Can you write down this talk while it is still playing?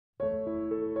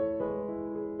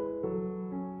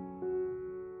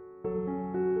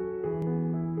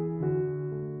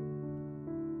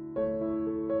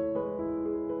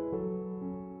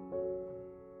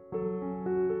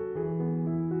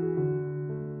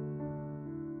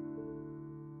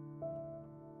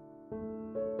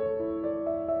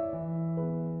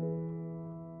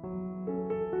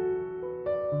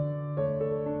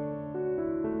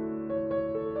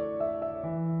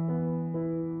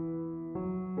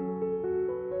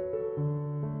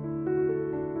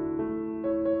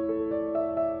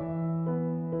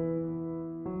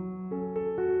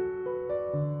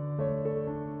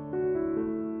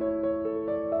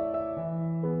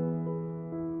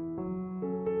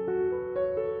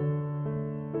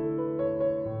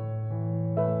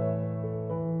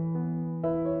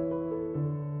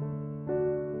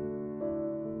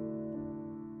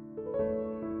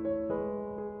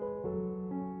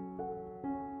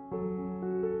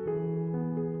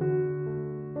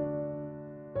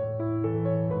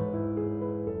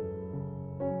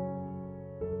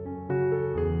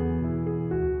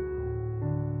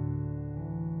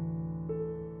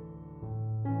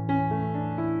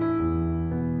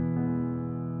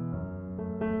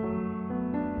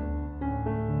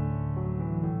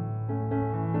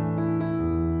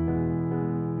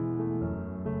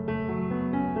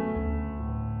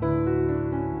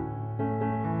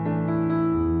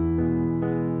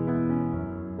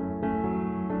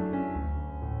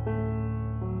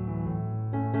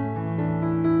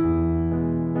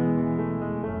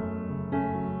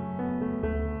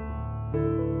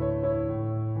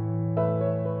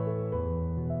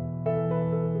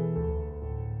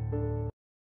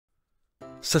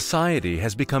Society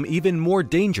has become even more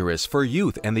dangerous for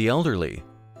youth and the elderly.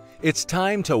 It's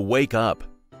time to wake up.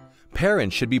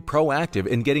 Parents should be proactive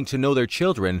in getting to know their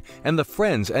children and the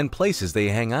friends and places they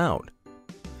hang out.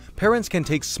 Parents can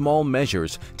take small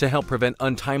measures to help prevent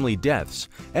untimely deaths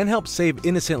and help save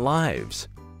innocent lives.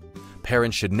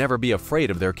 Parents should never be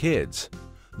afraid of their kids.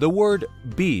 The word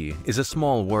 "be" is a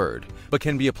small word, but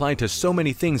can be applied to so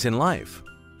many things in life.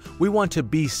 We want to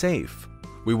be safe.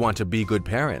 We want to be good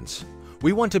parents.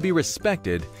 We want to be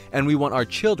respected, and we want our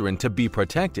children to be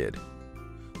protected.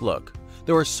 Look,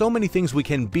 there are so many things we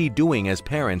can be doing as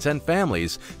parents and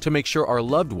families to make sure our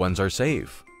loved ones are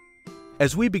safe.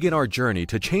 As we begin our journey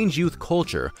to change youth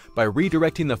culture by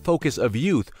redirecting the focus of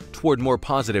youth toward more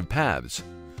positive paths,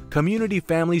 Community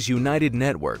Families United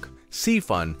Network,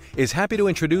 CFUN, is happy to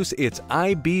introduce its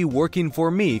I Be Working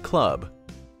For Me Club.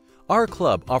 Our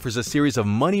club offers a series of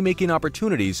money-making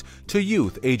opportunities to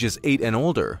youth ages 8 and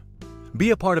older.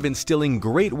 Be a part of instilling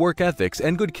great work ethics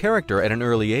and good character at an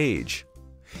early age.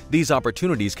 These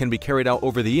opportunities can be carried out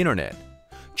over the internet.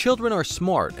 Children are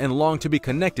smart and long to be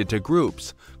connected to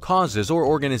groups, causes, or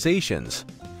organizations.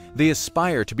 They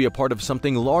aspire to be a part of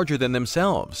something larger than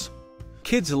themselves.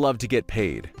 Kids love to get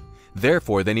paid.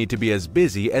 Therefore, they need to be as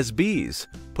busy as bees.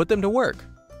 Put them to work.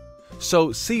 So,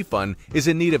 CFUN is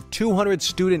in need of 200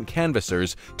 student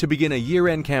canvassers to begin a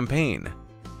year-end campaign.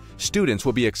 Students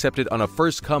will be accepted on a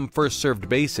first-come, first-served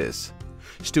basis.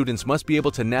 Students must be able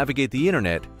to navigate the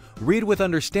internet, read with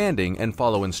understanding, and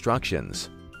follow instructions.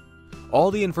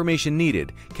 All the information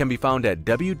needed can be found at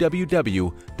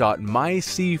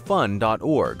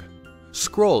www.mycfun.org.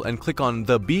 Scroll and click on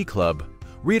The Bee Club.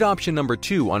 Read option number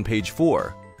 2 on page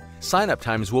 4. Sign-up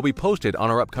times will be posted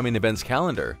on our upcoming events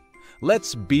calendar.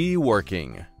 Let's be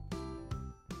working.